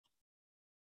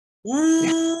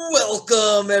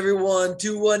Welcome everyone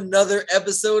to another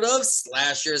episode of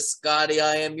Slasher Scotty.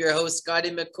 I am your host, Scotty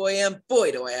McCoy, and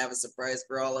boy, do I have a surprise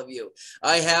for all of you.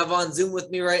 I have on Zoom with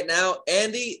me right now,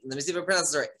 Andy. Let me see if I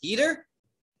pronounce it right.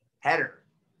 Header.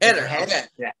 Okay.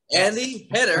 Yeah. Andy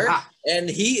Header, and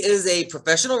he is a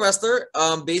professional wrestler,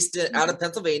 based out of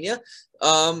Pennsylvania.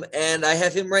 And I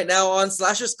have him right now on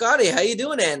Slasher Scotty. How you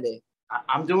doing, Andy?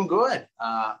 I'm doing good.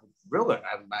 Real good.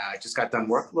 I just got done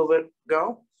work a little bit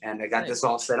ago, and I got this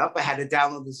all set up. I had to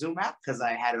download the Zoom app because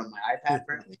I had it on my iPad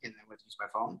apparently, and I went to use my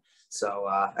phone. So,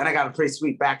 and I got a pretty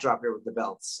sweet backdrop here with the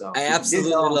belts. So I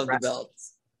absolutely love the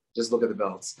belts. Just look at the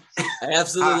belts. I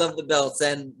absolutely love the belts,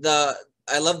 and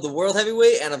I love the World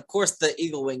Heavyweight, and of course the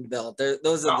Eagle Wing belt.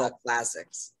 Those are the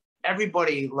classics.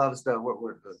 Everybody loves the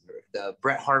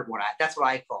Bret Hart one. That's what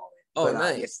I call it. Oh, but,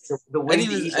 nice. I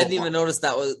didn't even notice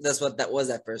that's what that was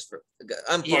at first.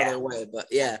 I'm farther away, but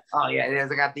yeah. Oh yeah, it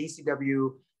is. I got the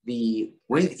ECW, the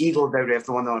Winged Eagle WWF,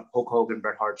 the one that Hulk Hogan,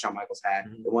 Bret Hart, Shawn Michaels had,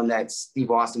 the one that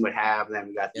Steve Austin would have, and then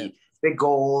we got the big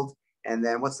gold, and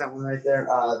then what's that one right there?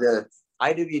 The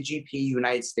IWGP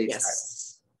United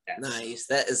States title. Nice.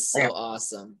 That is so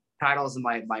awesome. Titles in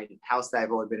my house that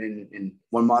I've only been in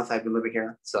 1 month. I've been living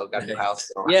here, so got a new house.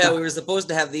 So. Yeah, we were supposed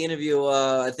to have the interview.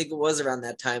 I think it was around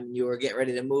that time you were getting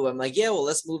ready to move. I'm like, yeah, well,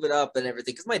 let's move it up and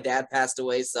everything because my dad passed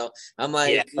away. So I'm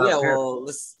like, well,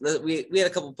 we had a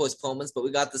couple postponements, but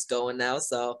we got this going now.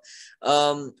 So,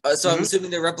 I'm assuming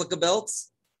they're replica belts.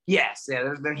 Yes,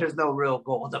 yeah. There's no real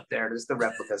gold up there. There's the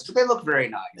replicas, but they look very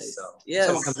nice. So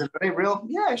someone comes in, are they real?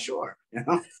 Yeah, sure. You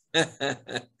know?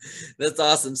 That's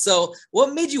awesome. So,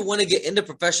 what made you want to get into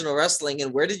professional wrestling,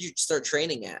 and where did you start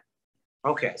training at?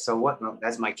 Okay, so what? No,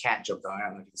 that's my cat jumped on. I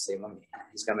don't know if you can see.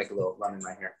 He's gonna make a little run in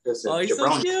right here. He's so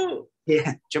cute.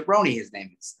 Yeah, Jabroni. His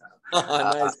name is.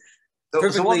 Nice.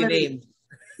 Perfectly named.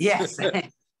 Yes. So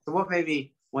what made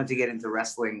me want to get into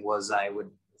wrestling was I would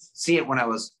see it when I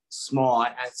was small.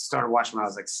 I started watching when I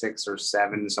was like 6 or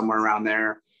 7, somewhere around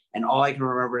there. And all I can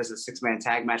remember is a 6-man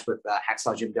tag match with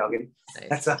Hacksaw Jim Duggan.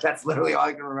 Nice. That's literally all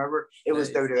I can remember. It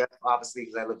was WWF, obviously,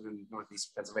 because I lived in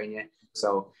Northeast Pennsylvania.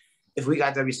 So if we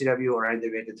got WCW or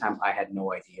NWA at the time, I had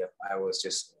no idea. I was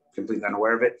just completely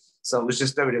unaware of it. So it was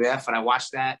just WWF, and I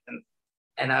watched that.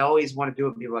 And I always want to do it.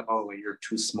 And people are like, oh, well, you're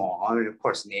too small. I mean, of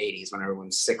course, in the 80s, when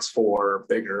everyone's 6'4" or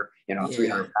bigger,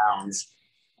 300 pounds.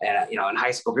 And, in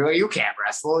high school, people are like, you can't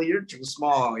wrestle. You're too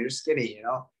small. You're skinny,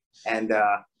 And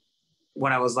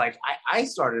when I was like, I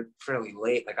started fairly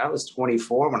late. Like I was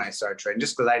 24 when I started training,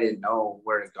 just because I didn't know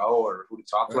where to go or who to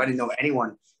talk to. I didn't know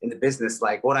anyone in the business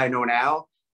like what I know now.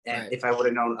 And if I would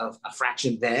have known a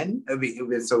fraction then, it would have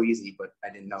been so easy. But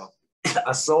I didn't know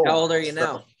a soul. How old are you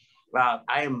now?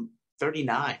 I am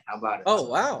 39. How about it? Oh,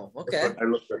 wow. Okay. I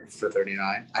look for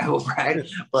 39. I will brag.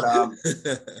 But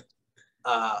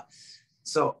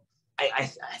so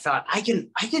I thought I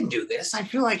can do this. I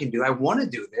feel I can do. I want to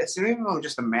do this. And even though I'm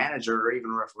just a manager or even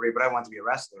a referee, but I want to be a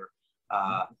wrestler.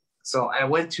 So I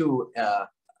went to a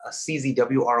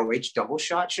CZW ROH double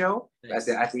shot show at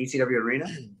the ECW arena.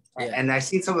 And I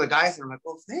seen some of the guys and I'm like,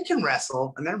 well, if they can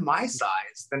wrestle and they're my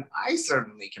size, then I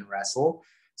certainly can wrestle.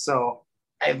 So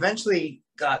I eventually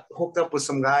got hooked up with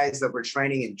some guys that were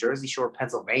training in Jersey Shore,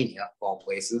 Pennsylvania, of all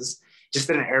places, just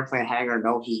in an airplane hangar,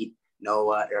 no heat,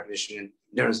 no air conditioning.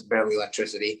 There was barely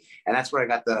electricity. And that's where I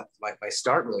got my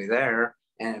start really there.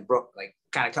 And it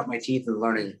kind of cut my teeth in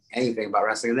learning anything about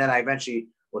wrestling. And then I eventually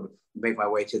would make my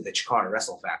way to the Chikara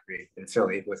Wrestle Factory in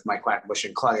Philly with Mike Quackenbush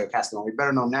and Claudio Castagnoli,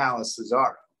 better known now as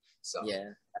Cesaro. So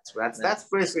that's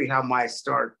basically how my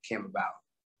start came about.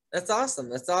 That's awesome.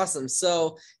 That's awesome.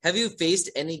 So have you faced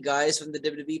any guys from the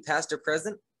WWE past or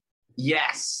present?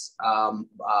 Yes.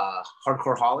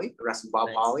 Hardcore Holly, the wrestling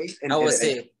Bob Holly. And, how was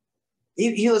he?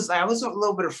 He was. I was a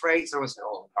little bit afraid. So I was,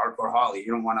 Hardcore Holly.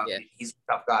 You don't want to. Yeah. He's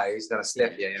a tough guy. He's gonna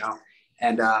stiff you,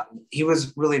 And he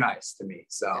was really nice to me.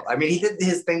 So I mean, he did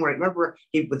his thing where remember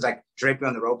he would like drape you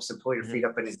on the ropes and pull your feet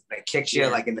up and he like kicks you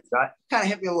like in the gut. Kind of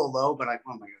hit me a little low, but like,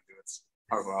 oh my god, dude, it's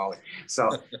Hardcore Holly. So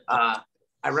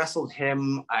I wrestled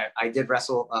him. I did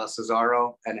wrestle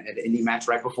Cesaro at an indie match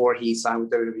right before he signed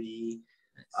with WWE.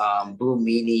 Blue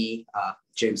Meanie,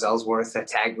 James Ellsworth, I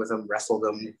tagged with him, wrestled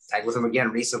him, tagged with him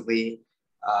again recently.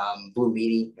 Blue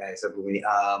Meanie, I said Blue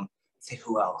Meanie. Say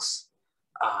who else?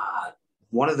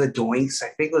 One of the doinks, I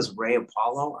think it was Ray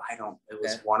Apollo. It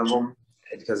was one of them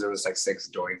because there was like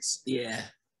 6 doinks. Yeah.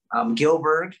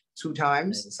 Gilbert 2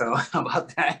 times. So how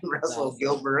about that? Wrestled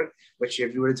Gilbert, which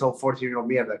if you would have told 14-year-old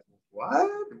me, I'd be like,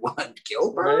 what?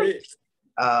 Gilbert?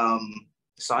 Right.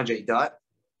 Sanjay Dutt.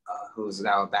 Who's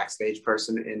now a backstage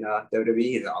person in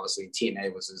WWE. Obviously,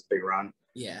 TNA was his big run.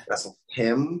 Yeah. Wrestled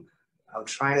him. I'm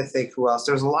trying to think who else.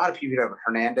 There's a lot of people. You have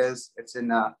Hernandez. It's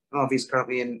in. I don't know if he's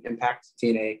currently in Impact.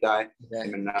 TNA guy. Okay.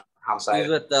 In He was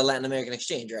with the Latin American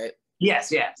Exchange, right?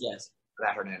 Yes. Yes.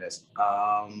 That Hernandez.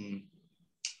 Trying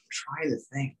to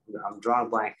think. I'm drawing a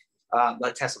blank.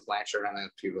 Like Tessa Blanchard. I know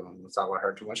people don't talk about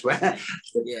her too much, but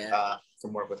yeah.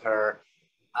 Some work with her.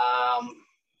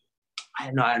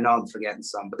 I know I'm forgetting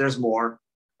some, but there's more.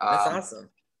 That's awesome.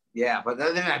 Yeah, but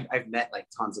then I've met like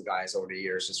tons of guys over the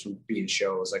years just from being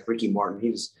shows. Like Ricky Morton, he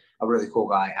was a really cool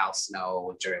guy. Al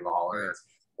Snow, Jerry Lawler, Right.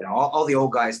 you know, all the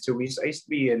old guys too. I used to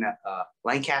be in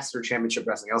Lancaster Championship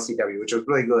Wrestling (LCW), which was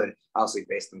really good, obviously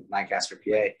based in Lancaster,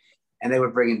 PA. And they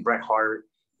would bring in Bret Hart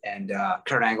and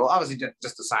Kurt Angle, obviously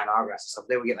just to sign autographs and stuff.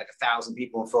 They would get like 1,000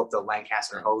 people and fill up the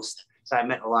Lancaster host. So I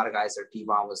met a lot of guys there.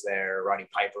 Devon was there, Roddy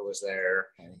Piper was there,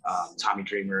 Tommy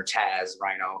Dreamer, Taz,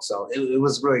 Rhino. So it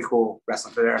was really cool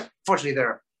wrestling for there. Fortunately,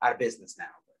 they're out of business now.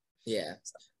 Yeah,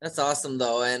 that's awesome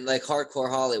though. And like Hardcore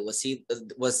Holly, was he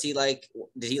like,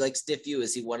 did he like stiff you?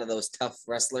 Is he one of those tough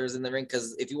wrestlers in the ring?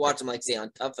 Because if you watch him, like say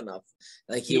on Tough Enough,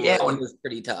 like he was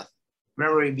pretty tough.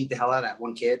 Remember he beat the hell out of that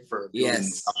one kid for doing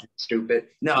something stupid?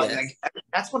 No, like,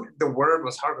 that's what the word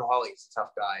was. Hardcore Holly is a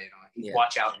tough guy, you know. He'd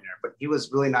watch out in there, but he was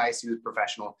really nice. He was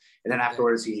professional. And then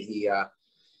afterwards, he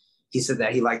said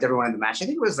that he liked everyone in the match. I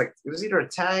think it was either a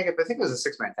tag, I think it was a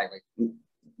 6-man tag, like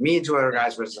me and 2 other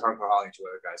guys versus Hardcore Holly and 2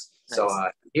 other guys. Nice.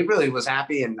 So he really was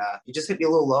happy, and he just hit me a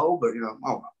little low, but you know,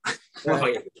 oh well.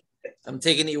 Right. I'm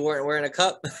taking it you weren't wearing a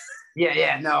cup.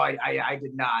 Yeah, no, I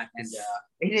did not, and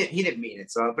he didn't mean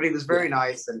it. So, but he was very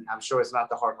nice, and I'm sure it's not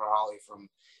the Hardcore Holly from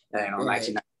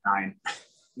 1999.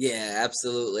 Yeah,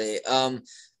 absolutely.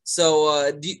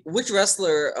 So which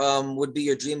wrestler would be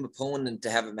your dream opponent to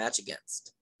have a match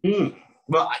against?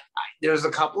 Well, there's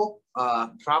a couple.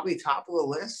 Probably top of the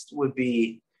list would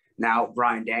be now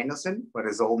Bryan Danielson, what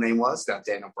his old name was,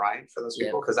 Daniel Bryan for those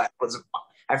people, because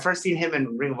I first seen him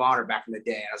in Ring of Honor back in the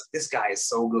day. And I was like, this guy is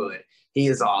so good. He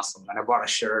is awesome. And I bought a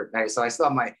shirt. So I still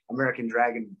have my American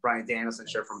Dragon Bryan Danielson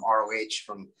shirt from ROH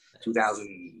from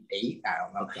 2008. I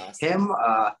don't know. Awesome. Him,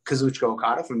 Kazuchika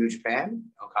Okada from New Japan.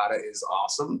 Okada is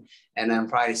awesome. And then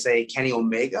probably say Kenny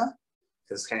Omega,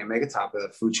 because Kenny Omega top of the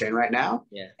food chain right now.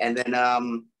 Yeah. And then,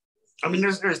 I mean,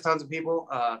 there's tons of people.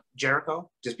 Jericho,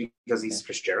 just because he's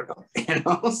Chris Jericho, you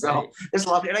know. So there's a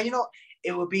lot of, and you know,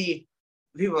 it would be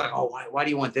people are like, oh, why do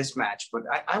you want this match? But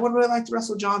I would really like to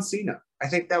wrestle John Cena. I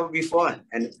think that would be fun,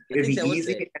 and it'd be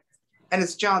easy. And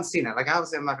it's John Cena. Like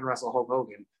obviously, I'm not gonna wrestle Hulk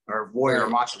Hogan or Warrior or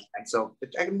Macho Man, so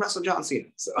I can wrestle John Cena.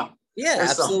 So yeah,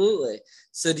 absolutely.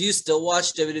 So do you still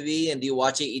watch WWE and do you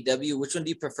watch AEW? Which one do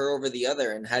you prefer over the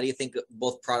other, and how do you think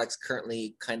both products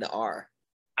currently kind of are?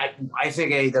 I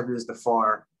think AEW is the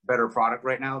far better product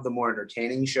right now, the more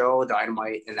entertaining show,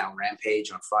 Dynamite and now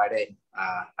Rampage on Friday.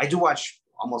 I do watch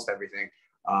almost everything.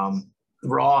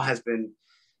 Raw has been,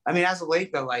 I mean, as of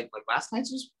late, though, like last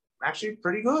night's was actually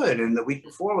pretty good, and the week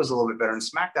before was a little bit better, and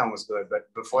SmackDown was good,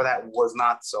 but before that was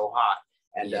not so hot.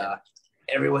 And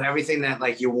everything that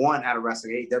like you want out of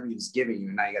wrestling, AEW is giving you.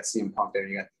 And now you got CM Punk there,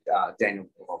 you got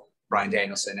Bryan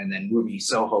Danielson, and then Ruby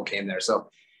Soho came there. So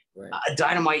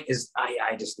Dynamite is,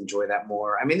 I just enjoy that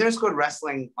more. I mean, there's good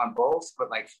wrestling on both, but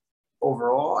like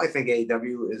overall, I think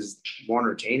AEW is more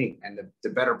entertaining and the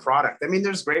better product. I mean,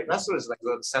 there's great wrestlers like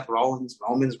Seth Rollins,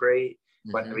 Roman's great,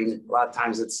 but I mean, a lot of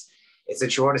times it's a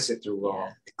chore to sit through Raw.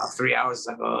 3 hours is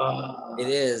like, oh. It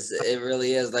is. It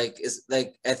really is. Like it's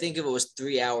like I think if it was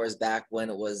 3 hours back when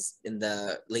it was in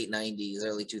the late '90s,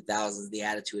 early 2000s, the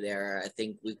Attitude Era, I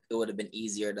think it would have been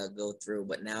easier to go through.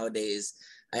 But nowadays,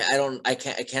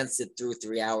 I can't sit through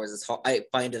 3 hours. It's hard. I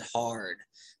find it hard,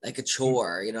 like a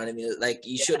chore. You know what I mean? Like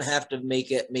you shouldn't have to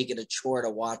make it a chore to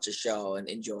watch a show and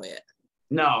enjoy it.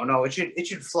 No, it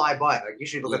should fly by. Like you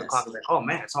should look at the clock and like, oh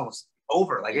man, it's almost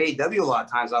over. Like AEW, a lot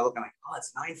of times I look and like, oh,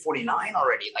 it's 9:49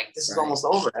 already. Like this is almost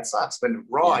over. That sucks. But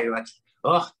Raw, you're like,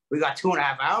 oh, we got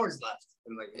 2.5 hours left.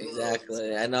 And like,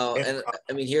 exactly. I know. And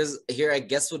I mean, here I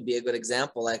guess would be a good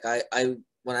example. Like I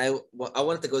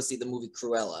wanted to go see the movie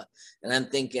Cruella, and I'm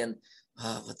thinking,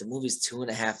 oh, but the movie's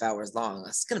 2.5 hours long.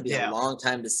 It's gonna be a long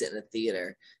time to sit in a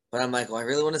theater. But I'm like, well, I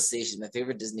really want to see. She's my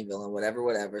favorite Disney villain,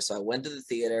 whatever. So I went to the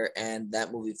theater, and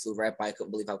that movie flew right by. I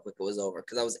couldn't believe how quick it was over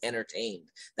because I was entertained.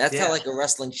 That's how like a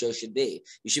wrestling show should be.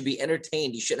 You should be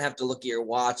entertained. You shouldn't have to look at your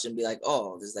watch and be like,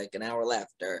 oh, there's like an hour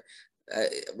left, or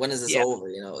when is this over?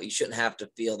 You know, you shouldn't have to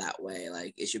feel that way.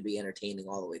 Like it should be entertaining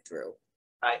all the way through.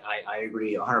 I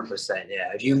agree 100%.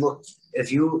 Yeah.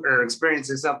 If you are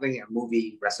experiencing something, a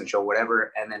movie, wrestling show,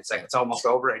 whatever, and then it's like it's almost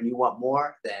over and you want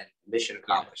more, then mission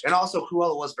accomplished. And also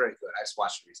Cruella was very good. I just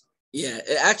watched it recently. Yeah,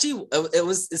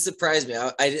 it surprised me.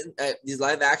 I didn't these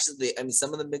live actions. I mean,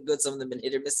 some of them been good, some of them been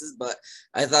hit or misses, but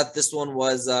I thought this one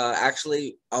was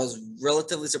actually I was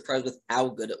relatively surprised with how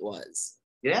good it was.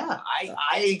 Yeah,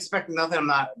 I expect nothing. I'm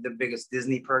not the biggest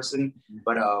Disney person,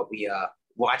 but we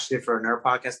watched it for a nerd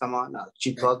podcast I'm on.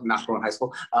 Cheap plug, not going high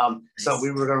school. So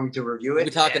we were going to review it.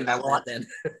 We're talking about that then.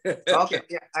 Okay,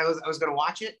 yeah, I was going to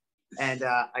watch it, and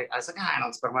I was like, I don't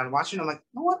expect mine watching. I'm like,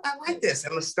 you know what? I like this.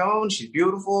 Emma Stone, she's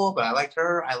beautiful, but I liked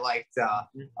her. I liked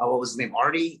what was his name,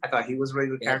 Artie. I thought he was a really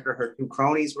good character. Her two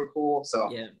cronies were cool.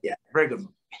 So yeah, very good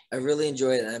movie. I really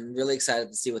enjoyed it. I'm really excited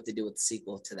to see what they do with the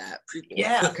sequel to that prequel.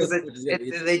 Yeah, because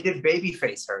they did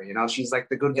babyface her. You know, she's like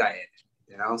the good guy in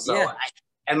it. You know, so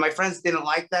and my friends didn't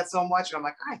like that so much, and I'm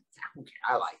like,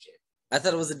 I like it. I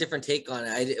thought it was a different take on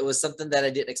it. It was something that I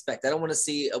didn't expect. I don't want to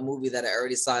see a movie that I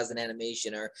already saw as an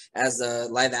animation or as a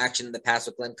live action in the past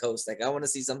with Glenn Coast. Like, I want to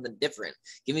see something different.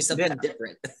 Give me something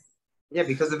different. Yeah,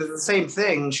 because if it's the same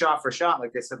thing, shot for shot,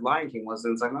 like they said Lion King was,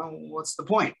 then it's like, oh, what's the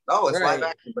point? Oh, it's live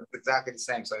action, but it's exactly the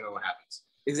same, so I know what happens.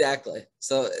 Exactly.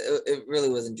 So it really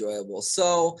was enjoyable.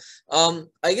 So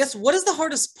I guess, what is the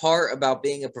hardest part about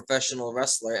being a professional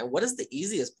wrestler, and what is the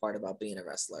easiest part about being a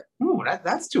wrestler? Ooh,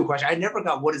 that's two questions. I never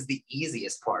got what is the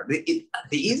easiest part. The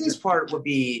easiest part would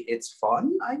be it's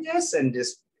fun, I guess, and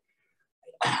just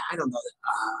I don't know.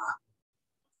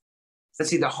 Let's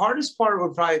see. The hardest part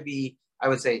would probably be, I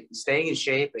would say, staying in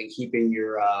shape and keeping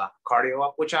your cardio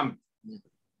up, which I'm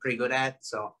pretty good at.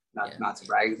 So not to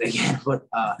brag again, but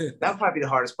that would probably be the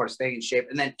hardest part: staying in shape,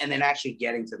 and then actually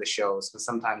getting to the shows, because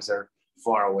sometimes they're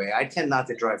far away. I tend not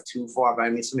to drive too far, but I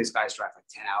mean, some of these guys drive like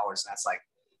 10 hours, and that's like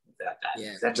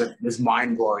that just is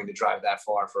mind blowing to drive that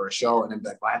far for a show, and then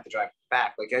like, well, I have to drive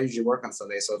back. Like, I usually work on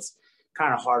Sunday, so it's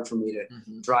kind of hard for me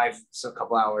to drive a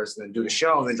couple hours and then do the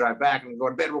show and then drive back and go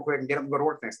to bed real quick and get up and go to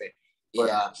work next day.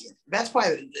 But that's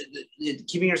why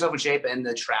keeping yourself in shape and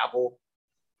the travel.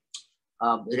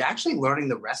 Actually learning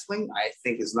the wrestling, I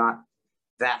think, is not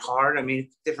that hard. I mean,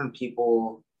 different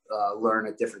people learn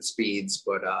at different speeds,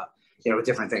 but with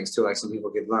different things too. Like, some people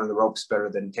could learn the ropes better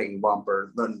than taking bump,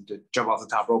 or learn to jump off the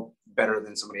top rope better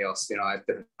than somebody else, at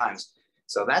different times.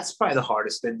 So that's probably the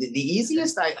hardest. The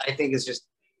easiest, I think, is just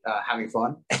having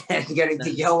fun and getting to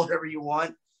yell whatever you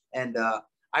want. And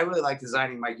I really like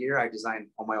designing my gear. I design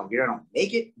all my own gear. I don't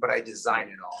make it, but I design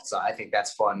it all. So I think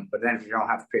that's fun. But then if you don't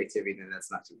have creativity, then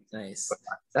that's not too easy. Nice. But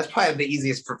that's probably the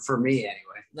easiest for me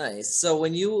anyway. Nice. So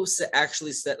when you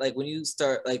actually set, like, when you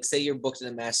start, like, say you're booked in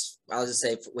a match, I'll just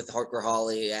say with Hardcore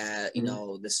Holly at,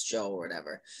 this show or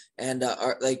whatever. And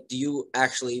do you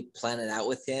actually plan it out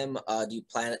with him? Do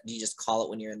you just call it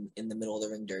when you're in the middle of the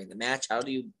ring during the match? How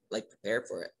do you prepare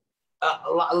for it?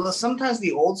 Sometimes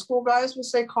the old school guys will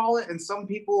say call it, and some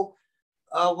people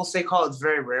will say call it. It's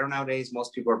very rare nowadays.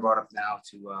 Most people are brought up now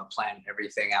to plan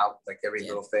everything out, like every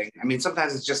little thing. I mean,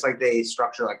 sometimes it's just like they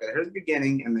structure like that. Here's the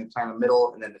beginning, and they plan the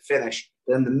middle, and then the finish.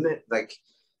 Then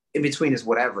in between is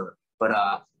whatever. But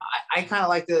I kind of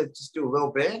like to just do a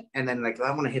little bit, and then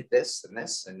I want to hit this and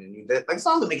this, and then as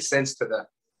long as it makes sense to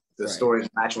the story,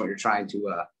 match what you're trying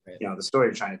to the story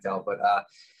you're trying to tell. But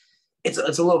it's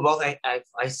a little both.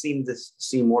 I seem to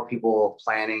see more people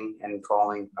planning and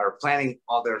calling, or planning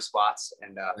all their spots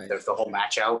and the whole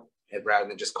match out, rather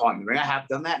than just calling the ring. I have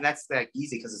done that, and that's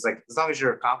easy, because it's like, as long as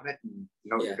you're confident and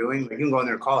you know what you're doing, you can go in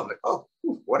there and call and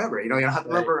whatever. You don't have to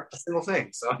remember a single thing.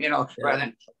 So rather than,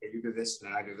 okay, you do this,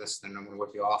 and then I do this, and then I'm gonna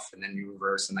whip you off, and then you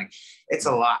reverse, and it's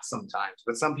a lot sometimes.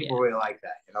 But some people really like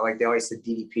that. Like they always said,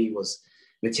 DDP was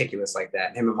meticulous like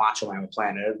that. Him and Macho Man would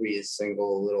plan every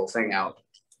single little thing out.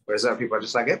 Whereas other people are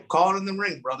just like, hey, call it in the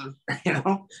ring, brother.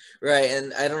 Right.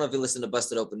 And I don't know if you listen to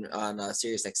Busted Open on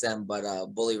Sirius XM, but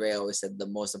Bully Ray always said the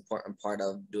most important part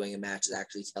of doing a match is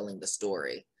actually telling the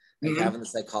story, having the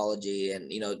psychology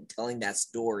and telling that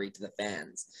story to the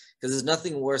fans, because there's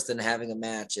nothing worse than having a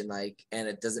match and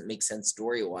it doesn't make sense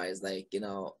story wise.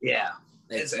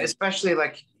 Especially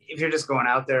if you're just going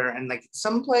out there, and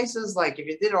some places, if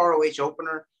you did ROH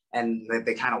opener and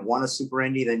they kind of want a super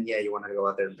indie, then you want to go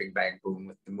out there and big bang boom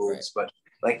with the moves. Right.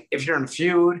 But if you're in a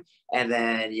feud and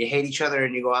then you hate each other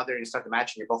and you go out there and you start the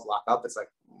match and you both lock up, it's like,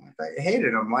 I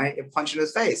hated him, why punch in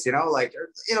his face,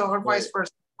 or vice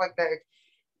versa, like that.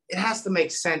 It has to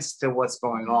make sense to what's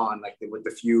going on, with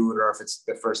the feud, or if it's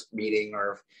the first meeting,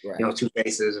 or two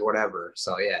faces or whatever.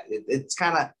 So it's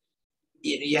kind of,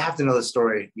 you have to know the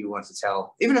story you want to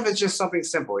tell, even if it's just something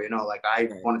simple. I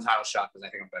want a title shot because I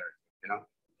think I'm better.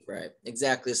 Right,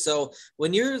 exactly. So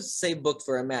when you're, say, booked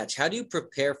for a match, how do you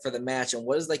prepare for the match, and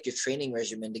what is your training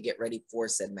regimen to get ready for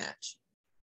said match?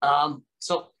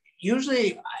 So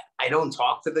usually I don't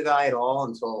talk to the guy at all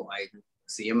until I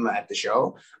see him at the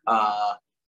show. I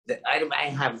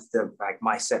have the like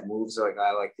my set moves like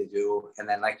I like to do, and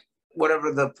then like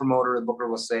whatever the promoter or the booker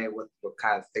will say, what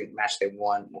kind of match they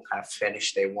want, what kind of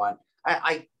finish they want.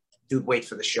 I do wait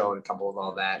for the show and couple of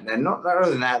all that, and then not other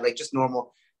than that, like just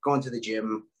normal going to the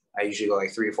gym. I usually go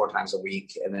like 3 or 4 times a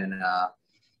week, and then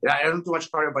I don't do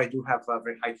much cardio, but I do have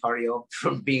very high cardio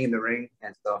from being in the ring,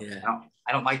 and so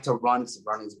I don't like to run because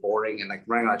running's boring, and like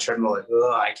running on a treadmill, like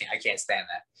I can't stand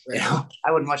that. Right.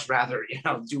 I would much rather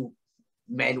do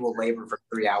manual labor for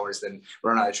 3 hours than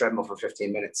run on a treadmill for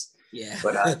 15 minutes. Yeah.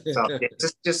 But so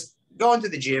just going to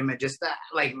the gym and just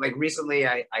like recently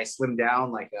I slimmed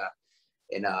down like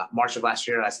in March of last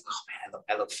year. I said, oh man,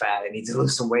 I look fat. I need to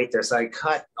lose some weight there. So I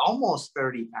cut almost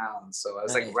 30 pounds. So I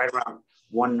was like right around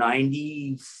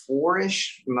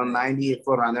 194-ish, 190,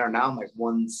 float around there. Now I'm like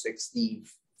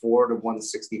 164 to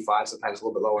 165, sometimes a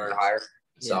little bit lower and higher.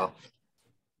 So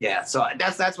yeah, so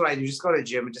that's what I do. Just go to the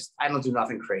gym and I don't do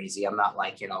nothing crazy. I'm not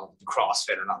like,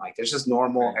 CrossFit or not like that. It's just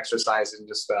normal exercise and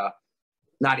just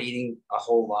not eating a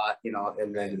whole lot,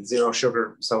 and then zero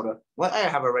sugar soda. Well, I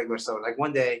have a regular soda. Like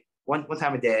one time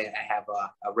a day, I have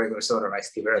a regular soda or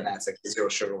iced tea. Better than that, it's like the zero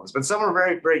sugar ones. But some are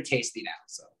very, very tasty now.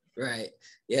 So right,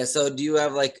 yeah. So do you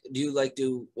like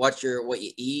to watch what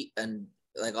you eat and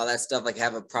like all that stuff? Like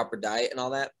have a proper diet and all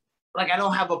that? Like I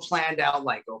don't have a planned out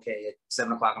like, okay, at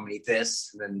 7 o'clock I'm gonna eat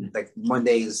this, and then like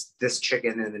Monday is this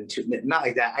chicken, and then not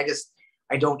like that.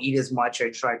 I don't eat as much. I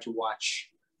try to watch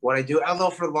what I do. Although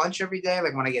for lunch every day,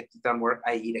 like when I get done work,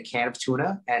 I eat a can of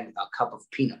tuna and a cup of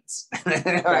peanuts.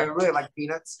 I really like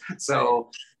peanuts, so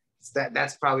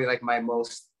that's probably like my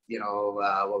most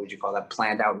what would you call that,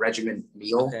 planned out regimen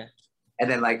meal. Okay. And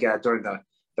then like during the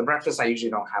breakfast, I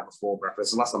usually don't have a full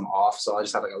breakfast unless I'm off, so I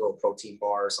just have like a little protein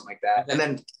bar or something like that. Okay. And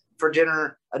then for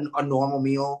dinner, a normal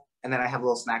meal, and then I have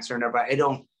little snacks here and there, but I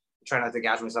don't try not to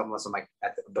gouge myself unless I'm like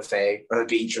at the buffet or the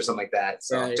beach or something like that.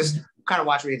 So just kind of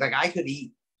watch me. Like I could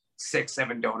eat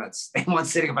 6-7 donuts in one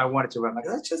sitting if I wanted to. But I'm like,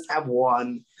 let's just have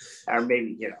one, or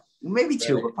maybe maybe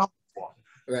 2, but probably 1.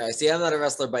 Right. See, I'm not a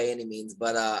wrestler by any means,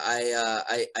 but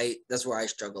I that's where I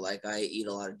struggle. Like I eat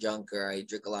a lot of junk, or I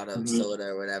drink a lot of soda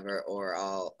or whatever, or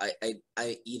I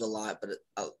eat a lot, but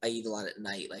I eat a lot at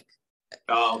night. Like,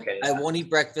 oh, okay. I won't eat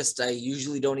breakfast. I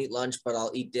usually don't eat lunch, but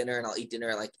I'll eat dinner, and I'll eat dinner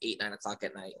at like 8-9 o'clock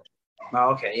at night.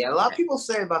 Oh, okay. Yeah. A lot of people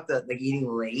say about the eating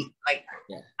late. Like,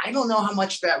 I don't know how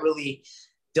much that really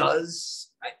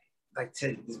does.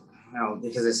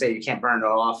 Because they say you can't burn it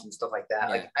off and stuff like that.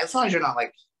 Like, as long as you're not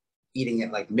like eating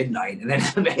at like midnight and then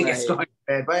it's going to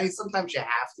bed, but sometimes you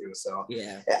have to. So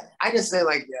I just say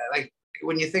like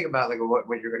when you think about like what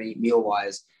you're going to eat meal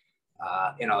wise,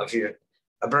 if you're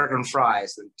a burger and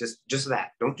fries, then just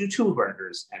that. Don't do 2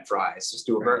 burgers and fries. Just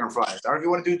do a burger and fries. Or if you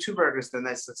want to do 2 burgers, then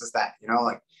that's just that.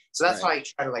 So that's why I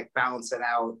try to like balance it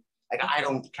out. Like I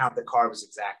don't count the carbs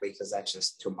exactly because that's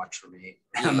just too much for me.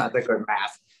 I'm not that good at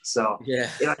math. So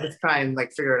just try and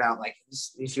like figure it out. Like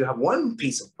if you have 1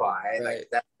 piece of pie, like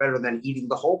that's better than eating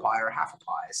the whole pie or half a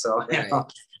pie. So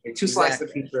 2 slices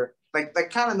of pizza. Like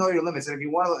kind of know your limits. And if you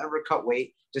want to ever cut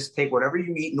weight, just take whatever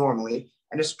you eat normally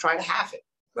and just try to half it.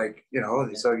 Like,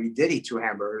 so you did eat 2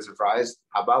 hamburgers and fries.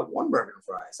 How about 1 burger and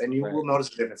fries? And you will notice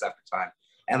the difference after time.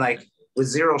 And like with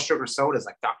zero sugar sodas,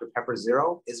 like Dr. Pepper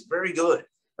Zero is very good.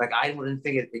 Like I wouldn't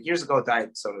think like years ago,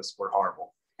 diet sodas were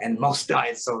horrible. And most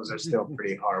diet sodas are still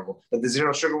pretty horrible. But the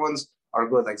zero sugar ones are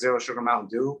good. Like zero sugar Mountain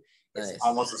Dew. It's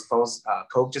almost as close.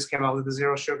 Coke just came out with the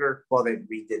zero sugar. Well, they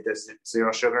redid this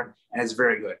zero sugar, and it's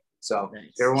very good. So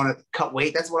if you ever want to cut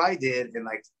weight, that's what I did. And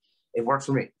like, it worked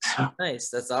for me. Nice.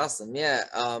 That's awesome. Yeah.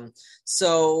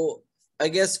 So I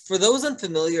guess for those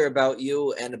unfamiliar about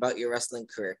you and about your wrestling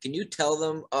career, can you tell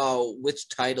them which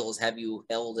titles have you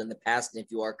held in the past and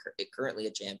if you are currently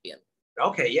a champion?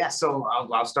 Okay. Yeah. So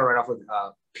I'll start right off with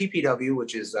PPW,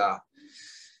 which is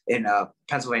in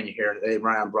Pennsylvania here. They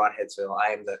run on Broadheadsville. I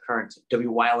am the current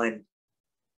WYLN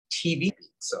TV.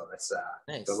 So that's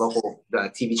the local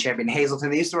TV champion in Hazleton.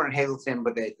 They used to run in Hazleton,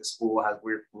 but the school has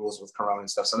weird rules with Corona and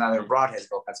stuff. So now they're in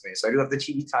Broadheadsville, Pennsylvania. So I do have the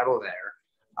TV title there.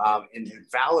 In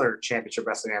Valor Championship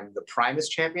Wrestling, I'm the Primus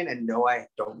champion. And no, I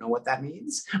don't know what that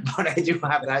means, but I do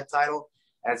have that title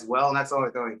as well. And that's only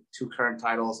 2 current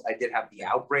titles. I did have the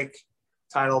Outbreak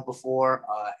title before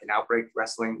in Outbreak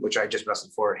Wrestling, which I just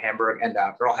wrestled for at Hamburg. And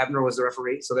Earl Hebner was the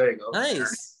referee. So there you go.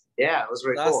 Nice. Yeah, it was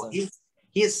really cool. Awesome.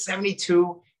 He is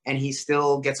 72. And he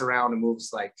still gets around and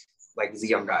moves like he's a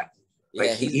young guy. Like,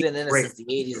 yeah, he's been in it since the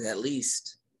 80s at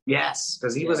least. Yes,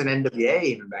 because he was an NWA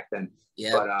even back then.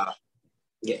 Yeah. But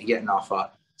getting off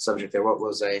subject there. What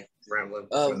was a rambling?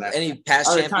 Any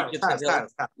past championships?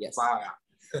 Titles. Yes.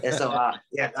 And so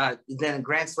then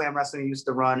Grand Slam Wrestling used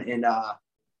to run in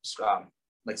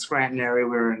like Scranton area.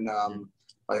 We were in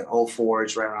like Old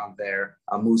Forge, right around there.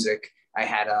 Music. I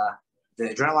had the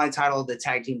Adrenaline title, the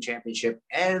Tag Team Championship,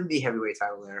 and the Heavyweight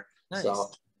title there. Nice.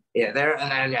 So yeah, there, and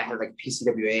then I had like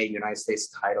PCWA, United States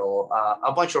title,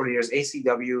 a bunch over the years.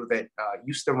 ACW that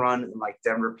used to run in like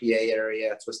Denver, PA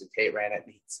area. Twisted Tate ran it.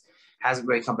 He hasn't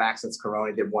really come back since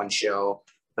Corona. Did one show,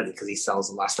 but because he sells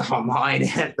a lot of stuff online,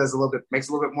 it does makes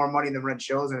a little bit more money than run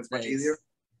shows, and it's much easier.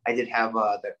 I did have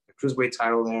the Cruiserweight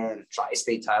title there, and the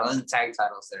Tri-State title, and the tag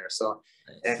titles there. So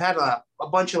I've had a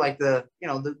bunch of like the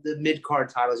mid-card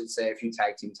titles, you'd say, a few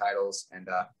tag team titles, and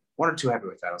one or two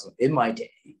heavyweight titles in my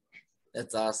day.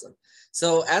 That's awesome.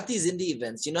 So at these indie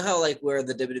events, you know how like where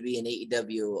the WWE and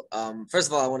AEW, first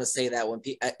of all, I want to say that when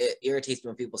it irritates me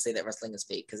when people say that wrestling is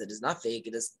fake, because it is not fake,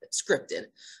 it is scripted.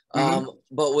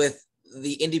 But with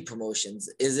the indie promotions,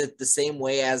 is it the same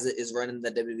way as it is running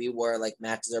the WWE, where like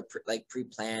matches are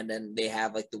pre-planned and they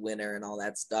have like the winner and all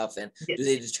that stuff, and do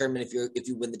they determine if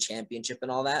you win the championship and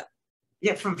all that?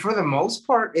 Yeah, for the most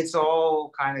part, it's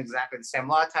all kind of exactly the same.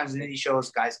 A lot of times in indie shows,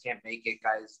 guys can't make it,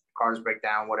 cars break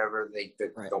down, whatever, they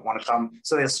don't want to come.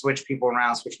 So they'll switch people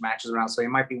around, switch matches around. So you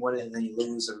might be winning and then you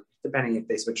lose, and depending if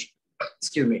they switch,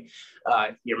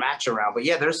 your match around. But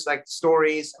yeah, there's like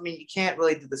stories. I mean, you can't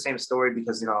really do the same story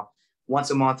because,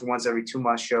 once a month, once every 2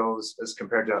 months shows as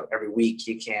compared to every week,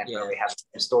 you can't really have the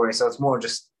same story. So it's more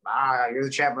just, you're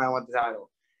the champion, I want the title.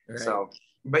 Right. So,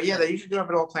 but yeah, they usually have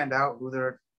it all planned out, who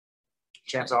their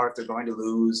champs are, if they're going to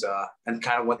lose, and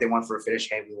kind of what they want for a finish.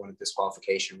 Hey, we want a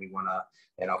disqualification, we want a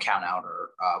count out, or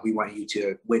we want you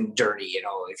to win dirty,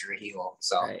 if you're a heel.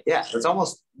 So yeah, it's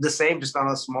almost the same, just on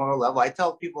a smaller level. I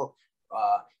tell people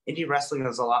indie wrestling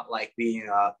is a lot like being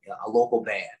a local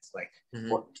band. Like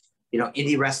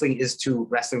indie wrestling is to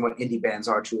wrestling what indie bands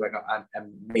are to like a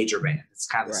major band. It's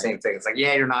kind of the same thing. It's like,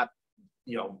 yeah, you're not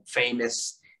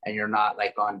famous and you're not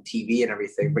like on TV and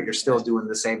everything, but you're still doing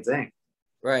the same thing.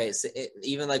 Right. So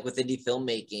even like with indie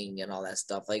filmmaking and all that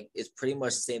stuff, like it's pretty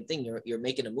much the same thing. You're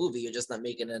making a movie. You're just not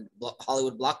making a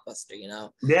Hollywood blockbuster,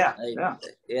 Yeah. Yeah,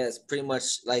 it's pretty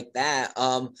much like that.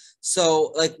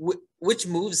 So like which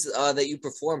moves that you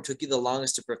performed took you the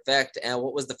longest to perfect, and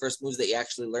what was the first moves that you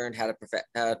actually learned how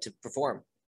to perform?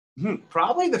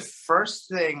 Probably the first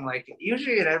thing, like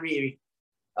usually at every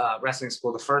wrestling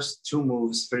school, the first 3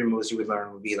 moves you would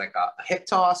learn would be like a hip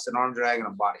toss, an arm drag, and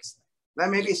a body slam. Then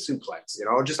maybe a suplex,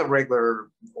 just a regular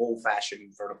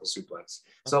old-fashioned vertical suplex.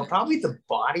 So probably the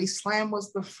body slam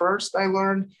was the first I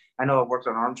learned. I know I worked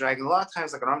on arm drag, and a lot of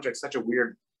times like an arm drag is such a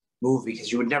weird move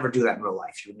because you would never do that in real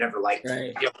life. You would never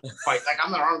fight like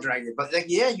I'm an arm drag, but like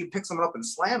you pick someone up and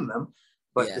slam them.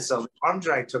 But so arm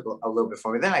drag took a little bit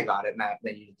for me. Then I got it, and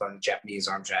then you learn Japanese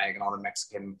arm drag and all the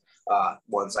Mexican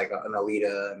ones like an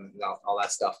Alita and all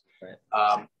that stuff.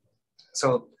 Right.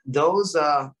 So those.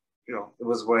 It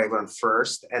was what I learned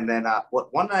first. And then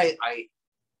what one I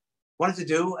wanted to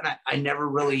do, and I never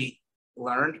really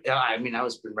learned. I mean, I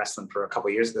was been wrestling for a couple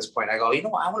of years at this point. I go,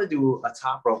 I want to do a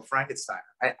top rope Frankenstein.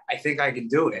 I think I can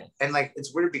do it. And like,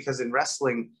 it's weird because in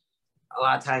wrestling, a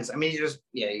lot of times, I mean,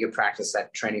 you can practice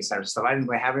at training center stuff. I didn't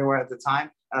really have anywhere at the time.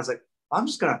 And I was like, well, I'm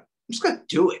just gonna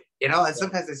do it. And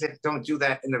sometimes they say, don't do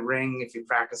that in the ring if you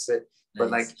practice it.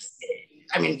 But like,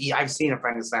 I mean, I've seen a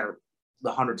Frankenstein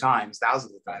 100 times,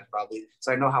 thousands of times probably.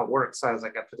 So I know how it works. So I was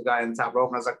like, I put the guy in the top rope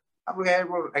and I was like, okay,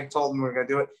 I told him we were going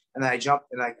to do it. And then I jumped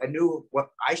and I knew what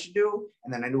I should do.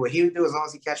 And then I knew what he would do as long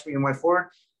as he catch me and went forward,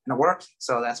 and it worked.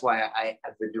 So that's why I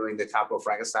have been doing the top rope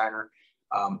Frankensteiner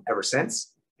ever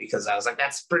since, because I was like,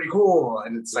 that's pretty cool.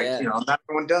 And it's like, not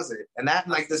everyone does it. And that,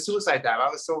 like the suicide dive, I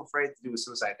was so afraid to do a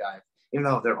suicide dive, even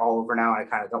though they're all over now. I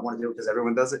kind of don't want to do it because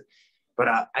everyone does it. But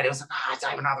I was like,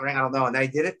 diving out of the ring, I don't know. And then I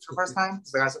did it for the first time.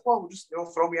 So the guy said, well, just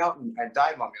throw me out and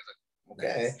dive on me. I was like,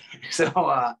 okay. Nice.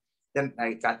 So then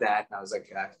I got that, and I was like,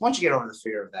 once you get over the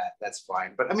fear of that, that's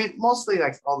fine. But I mean, mostly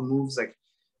like all the moves, like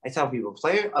I tell people,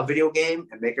 play a video game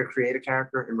and create a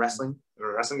character in wrestling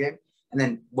or a wrestling game, and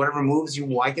then whatever moves you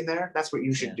like in there, that's what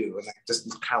you should do. And like,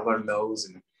 just kind of learn those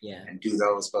and do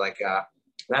those. But like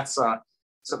that's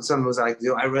some moves I like to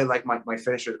do. I really like my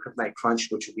finisher, the Kryptonite Crunch,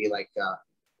 which would be like.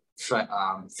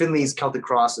 Finley's Celtic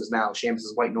Cross is now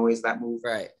Sheamus's White Noise, that move.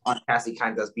 Right. On Cassie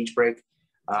kind of does Beach Break.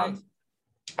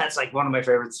 That's like one of my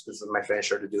favorites. This is my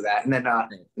finisher to do that. And then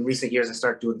in recent years, I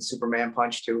started doing the Superman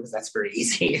Punch too, because that's very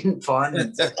easy and fun.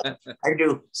 And so I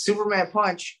do Superman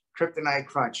Punch, Kryptonite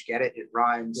Crunch. Get it? It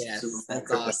rhymes. Yes, Superman,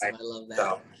 that's awesome. I love that.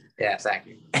 So, yeah, thank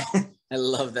you. I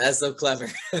love that. That's so clever.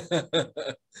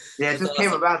 Yeah, it just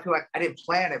came about too. Like I didn't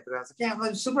plan it, but I was like, yeah, I'm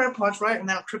like Superman Punch, right? And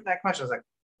then Kryptonite Crunch. I was like,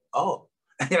 oh.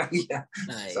 Yeah.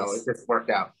 Nice. So it just worked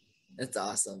out. That's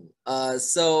awesome.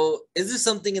 So is there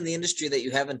something in the industry that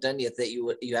you haven't done yet that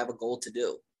you have a goal to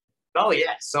do? Oh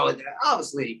yeah. So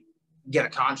obviously get a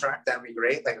contract, that'd be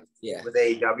great. Like with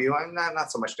AEW, I'm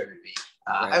not so much WWE.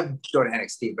 Right. I would go to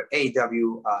NXT, but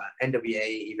AEW, NWA,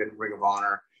 even Ring of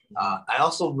Honor. I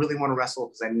also really want to wrestle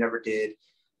because I never did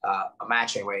a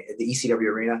match anyway at the ECW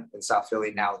arena in South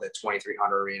Philly, now the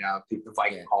 2300 arena, the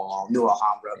Viking Hall, New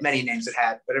Alhambra, many names it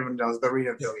had, but everyone knows the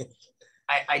arena of Philly.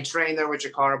 I trained there with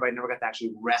Jakara, but I never got to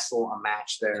actually wrestle a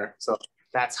match there. So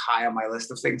that's high on my list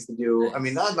of things to do. Nice. I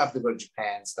mean, I'd love to go to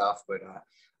Japan and stuff, but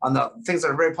on the things that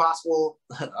are very possible,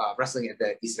 wrestling at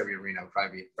the ECW arena would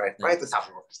probably be right at the top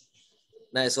of the list.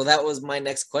 Nice. So that was my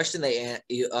next question that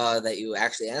you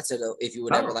actually answered. If you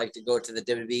would ever like to go to the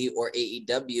WWE or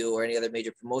AEW or any other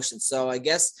major promotions. So I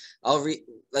guess I'll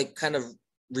kind of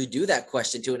redo that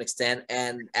question to an extent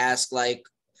and ask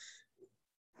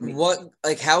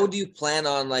how do you plan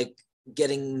on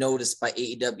getting noticed by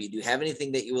AEW? Do you have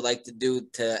anything that you would like to do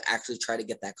to actually try to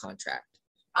get that contract?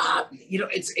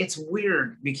 It's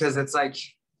weird because it's like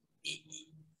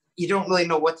you don't really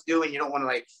know what to do and you don't want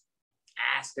to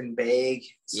ask and beg.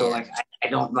 So I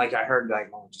don't I heard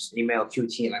just email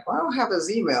QT and well, I don't have his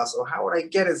email, so how would I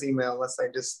get his email unless I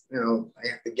just I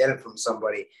have to get it from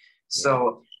somebody.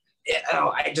 So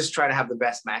I just try to have the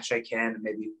best match I can and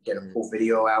maybe get a full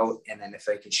video out, and then if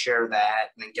I can share that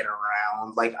and then get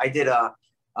around. I did a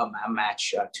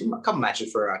match, a couple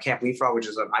matches for Camp Leapfrog, which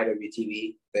is on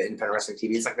IWTV, the Independent Wrestling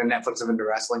TV. It's like the Netflix of indie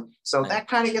wrestling. So that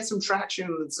kind of gets some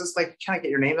traction. It's just kind of get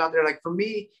your name out there. For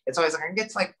me, it's always I can get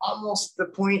to almost the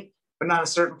point, but not a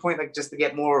certain point, just to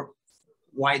get more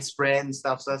widespread and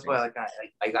stuff. So that's why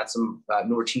I got some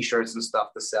newer T-shirts and stuff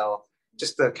to sell,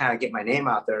 just to kind of get my name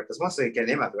out there. Because once I get a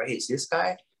name out there, hey, see this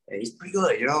guy? Yeah, he's pretty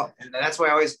good, And that's why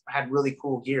I always had really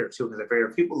cool gear too. Because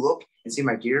if people look and see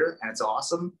my gear and it's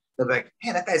awesome, they're like,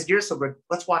 hey, that guy's gear is so good.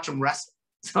 Let's watch him wrestle.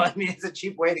 So I mean, it's a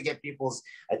cheap way to get people's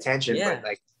attention. Yeah.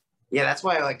 But that's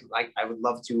why I would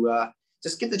love to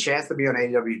just get the chance to be on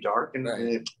AEW Dark, and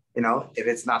if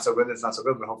it's not so good, it's not so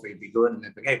good. But hopefully it'd be good, and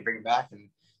hey, bring it back and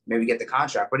maybe get the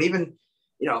contract. But even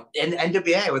in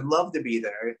NWA, I would love to be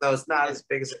there. Though it's not as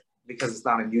big as because it's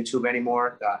not on YouTube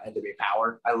anymore. NWA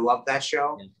Power, I love that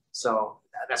show. Yeah. So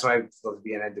that's why I'd love to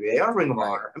be in NWA or Ring of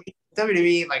Honor. I mean,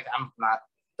 WWE, I'm not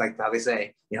how they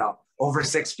say, over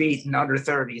 6 feet and under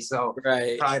 30. So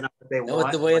probably not what they want.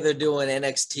 With the way they're doing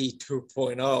NXT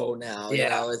 2.0 now,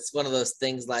 it's one of those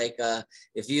things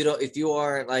if you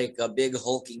aren't a big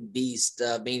hulking beast,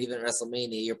 main event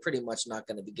WrestleMania, you're pretty much not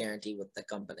going to be guaranteed with the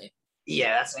company.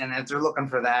 Yeah, and if they're looking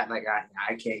for that, I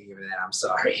can't give you that. I'm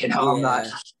sorry, I'm not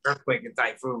Earthquake and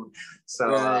Typhoon.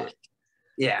 So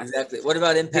exactly. What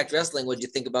about Impact Wrestling? Would you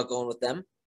think about going with them?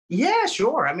 Yeah,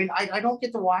 sure. I mean, I don't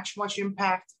get to watch much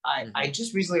Impact. I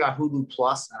just recently got Hulu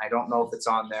Plus, and I don't know if it's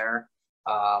on there.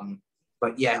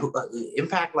 But yeah,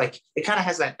 Impact, it kind of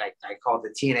has that, I call it the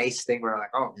TNA sting, where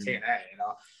TNA,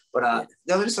 But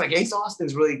they're just Ace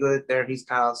Austin's really good there. He's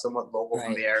kind of somewhat local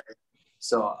from the area.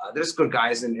 So there's good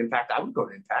guys in Impact. I would go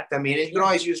to Impact. I mean, you can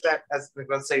always use that as,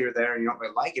 let's say you're there and you don't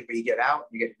really like it, but you get out,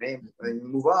 you get your name, and then you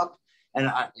move up.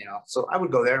 And so I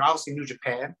would go there. And obviously New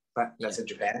Japan, but that's in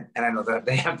Japan. And I know that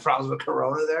they have problems with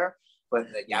Corona there. But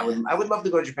I would love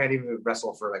to go to Japan, even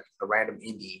wrestle for a random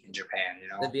indie in Japan.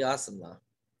 That'd be awesome though.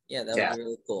 Yeah, that would be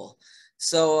really cool.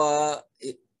 So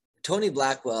Tony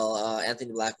Blackwell,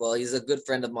 Anthony Blackwell, he's a good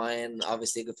friend of mine,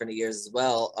 obviously a good friend of yours as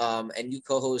well. And you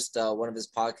co-host one of his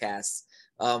podcasts.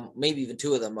 Maybe even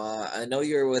two of them. I know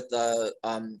you're with when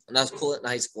I was cool in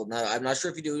high school. Now I'm not sure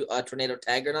if you do Tornado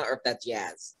Tag or not, or if that's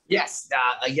Yaz. Yes,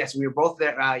 yes, we were both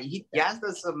there. Yaz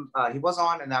does some. He was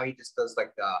on, and now he just does the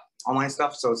online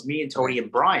stuff. So it's me and Tony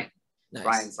and Brian. Nice.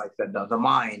 Brian's the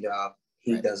mind.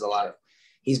 He does a lot of.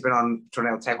 He's been on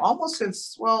Tornado Tag almost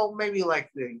since maybe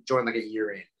joined a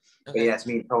year in. Okay. But yeah, it's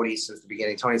me and Tony since the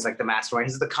beginning. Tony's the mastermind.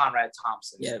 He's the Conrad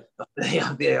Thompson.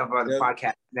 The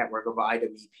podcast network of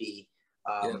IWP.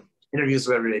 Interviews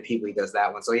with everyday people. He does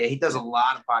that one. So yeah, he does a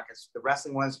lot of podcasts. The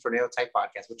wrestling one's Tornado Type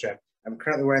Podcast, which I'm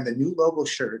currently wearing the new logo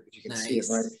shirt, if you can see it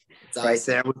right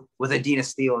there with Adina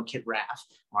Steele and Kid Raff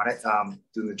on it,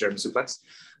 doing the German suplex.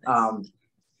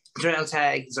 Tornado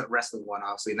Tag is a wrestling one,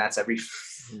 obviously, and that's every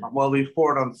we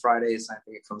record on Fridays. I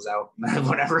think it comes out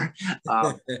whatever.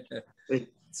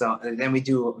 So and then we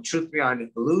do Truth Beyond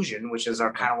Illusion, which is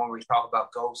our kind of one where we talk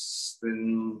about ghosts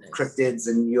and cryptids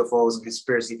and UFOs and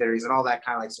conspiracy theories and all that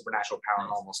kind of supernatural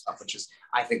paranormal stuff, which is,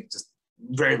 I think, just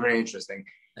very, very interesting.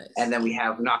 Nice. And then we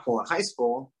have Not Cool in High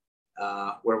School,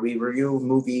 where we review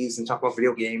movies and talk about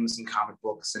video games and comic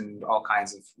books and all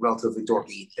kinds of relatively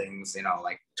dorky things,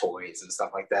 like toys and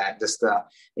stuff like that. Just,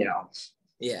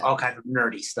 all kinds of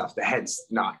nerdy stuff. The head's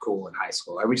not cool in high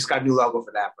school. We just got a new logo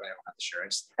for that, but I don't have the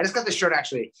shirt. I just got the shirt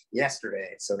actually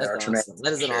yesterday. So that's awesome.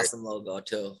 That is an awesome logo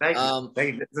too. Thank you.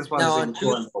 Thank you. This one's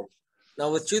cool.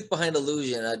 Now, with Truth Behind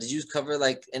Illusion, did you cover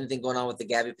like anything going on with the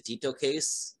Gabby Petito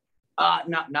case?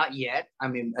 Not yet. I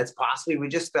mean, it's possibly we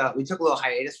just we took a little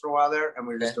hiatus for a while there, and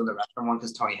we were just doing the restaurant one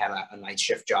because Tony had a night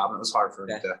shift job, and it was hard for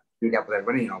him to meet up with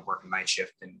everybody, working night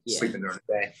shift and sleeping during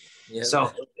the day. Yeah.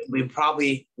 So we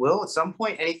probably will at some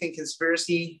point. Anything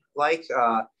conspiracy like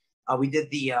we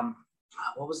did the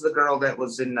what was the girl that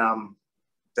was in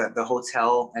the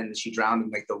hotel and she drowned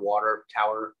in like the water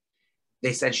tower.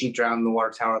 They said she drowned in the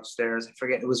water tower upstairs. I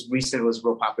forget. It was recent. It was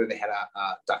real popular. They had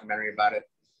a documentary about it.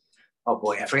 Oh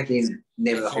boy, I forget the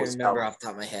name of the hotel. I remember off the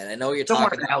top of my head. I know what you're somewhere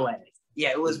talking in LA. Yeah,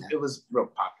 it was real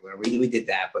popular. We did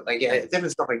that, but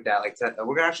different stuff like that. Like that.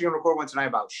 We're actually gonna record one tonight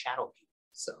about shadow people.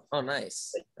 So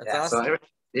nice. That's awesome. So,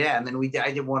 and then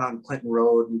I did one on Clinton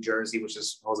Road, New Jersey, which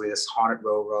is supposedly this haunted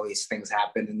road where all these things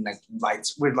happen and like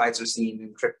weird lights are seen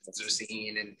and cryptids are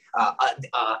seen and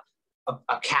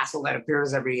a castle that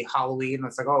appears every Halloween. And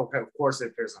it's like, oh, okay, of course it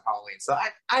appears on Halloween. So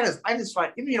I just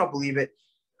find, even if you don't believe it,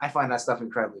 I find that stuff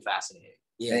incredibly fascinating.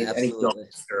 Yeah, absolutely.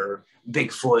 Or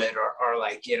Bigfoot or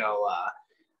like, the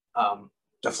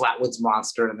Flatwoods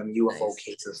Monster and the UFO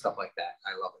cases, stuff like that.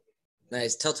 I love it.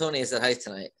 Nice. Tell Tony I said hi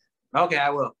tonight. Okay, I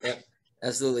will. Yep.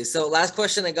 Absolutely. So last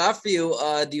question I got for you.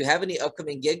 Do you have any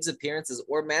upcoming gigs, appearances,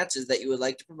 or matches that you would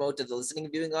like to promote to the listening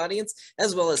and viewing audience,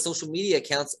 as well as social media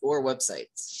accounts or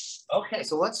websites? Okay,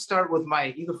 so let's start with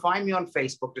you can find me on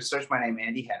Facebook. Just search my name,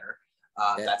 Andy Header.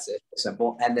 That's it.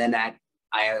 Simple. And then I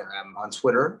am on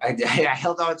Twitter. I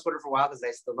held on Twitter for a while because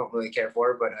I still don't really care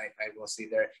for it, but I will see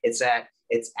there. It's at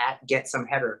Get Some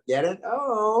Header. Get it?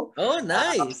 Oh,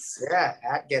 nice.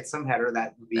 At Get Some Header.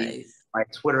 That would be my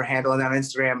Twitter handle. And on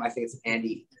Instagram, I think it's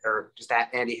Andy, or just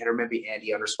at Andy Header, maybe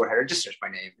Andy_Header. Just search my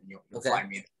name and you'll find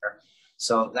me there.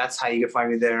 So that's how you can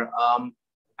find me there.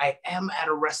 I am at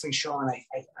a wrestling show, and I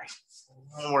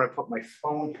don't know where I put my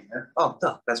phone here. Oh,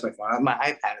 that's my phone. My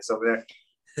iPad is over there.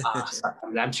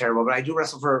 I'm terrible, but I do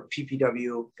wrestle for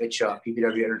PPW. Good show,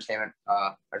 PPW Entertainment.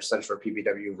 I studied for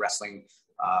PPW Wrestling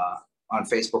on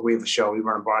Facebook. We have a show. We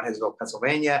run in Broadheadsville,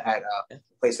 Pennsylvania, at a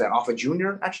place that Alpha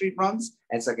Junior actually runs.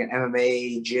 And it's like an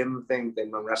MMA gym thing. They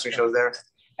run wrestling shows there,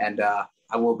 and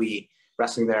I will be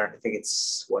wrestling there. I think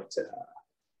it's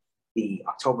the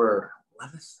October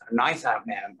 11th or 9th.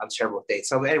 Man, I'm terrible with dates.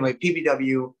 So anyway,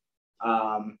 PPW.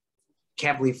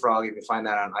 Can't Believe Frog. You can find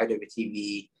that on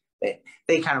IWTV.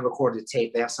 They kind of record the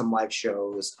tape. They have some live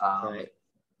shows.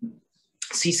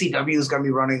 CCW is going to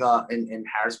be running in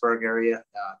Harrisburg area.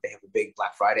 They have a big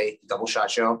Black Friday double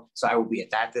shot show. So I will be at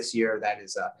that this year. That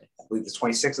is, I believe, the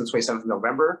 26th and 27th of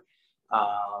November.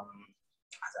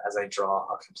 As I draw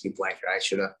a complete blank here, I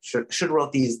should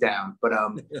wrote these down. But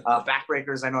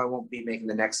Backbreakers, I know I won't be making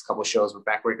the next couple of shows, but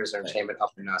Backbreakers Entertainment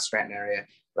up in Scranton area,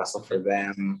 wrestle for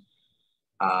them.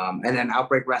 And then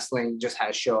Outbreak Wrestling just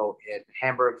had a show in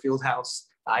Hamburg Fieldhouse.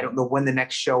 I don't know when the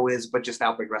next show is, but just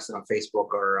Outbreak Wrestling on Facebook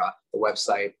or the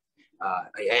website.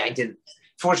 I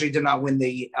fortunately did not win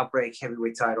the Outbreak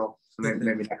heavyweight title. So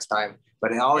maybe next time.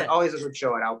 But always a good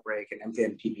show at Outbreak and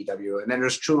MTN PPW. And then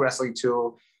there's True Wrestling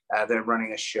too. They're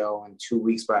running a show in 2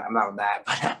 weeks, but I'm not on that.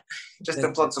 But just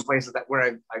to plug some places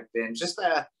where I've been, just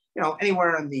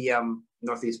anywhere in the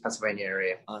Northeast Pennsylvania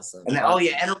area. Awesome. And then,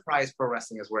 Enterprise Pro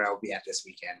Wrestling is where I'll be at this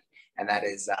weekend, and that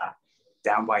is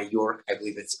down by York. I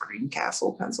believe it's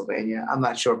Greencastle, Pennsylvania. I'm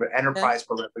not sure, but Enterprise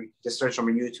Pro Wrestling. Just search on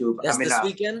YouTube. That's this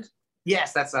weekend.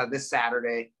 Yes, that's this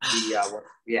Saturday.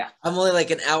 I'm only like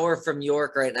an hour from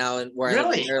York right now, and where I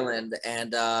live in Maryland,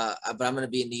 and but I'm going to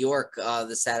be in New York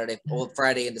this Saturday,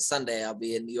 Friday into Sunday. I'll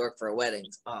be in New York for a wedding.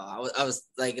 I was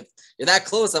like, if you're that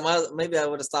close, maybe I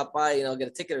would have stopped by, get a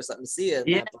ticket or something to see it.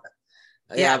 Yeah.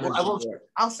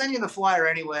 I'll send you the flyer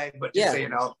anyway, but just so you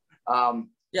know.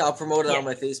 I'll promote it on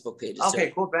my Facebook page.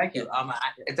 Okay, cool. Thank you.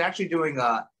 It's actually doing,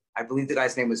 I believe the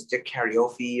guy's name was Dick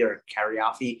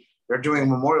Cariofi. They're doing a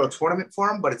memorial tournament for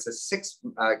him, but it's a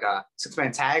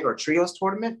six-man tag or trios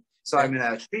tournament. So I'm in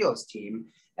a trios team,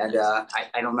 and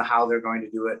I don't know how they're going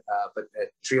to do it, but a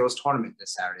trios tournament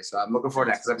this Saturday. So I'm looking forward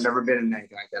to that because I've never been in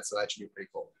anything like that. So that should be pretty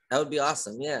cool. That would be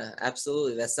awesome. Yeah,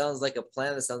 absolutely. That sounds like a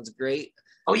plan. That sounds great.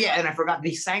 Oh, yeah, and I forgot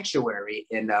the Sanctuary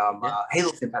in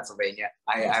Hazleton, Pennsylvania.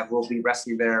 I will be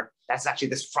wrestling there. That's actually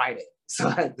this Friday. So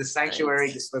the Sanctuary,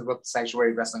 Nice. just look up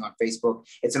Sanctuary Wrestling on Facebook.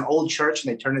 It's an old church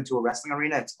and they turned it into a wrestling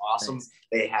arena. It's awesome. Nice.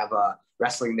 They have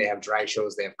wrestling, they have drag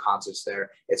shows, they have concerts there.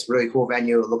 It's a really cool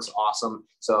venue. It looks awesome.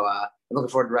 So I'm looking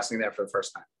forward to wrestling there for the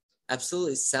first time.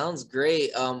 Absolutely. Sounds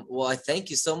great. Well, I thank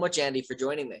you so much, Andy, for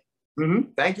joining me.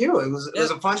 Thank you. It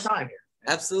was a fun time here.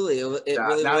 Absolutely. It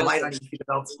really now was. I might not need the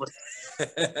belts.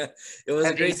 It was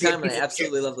a great time, and I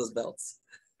absolutely love those belts.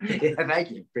 Yeah,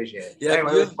 thank you. Appreciate it. Yep,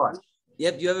 Anyway, it was fun.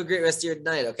 Yep, you have a great rest of your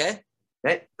night, okay?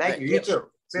 Thank you. You too.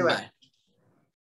 See you later. Bye.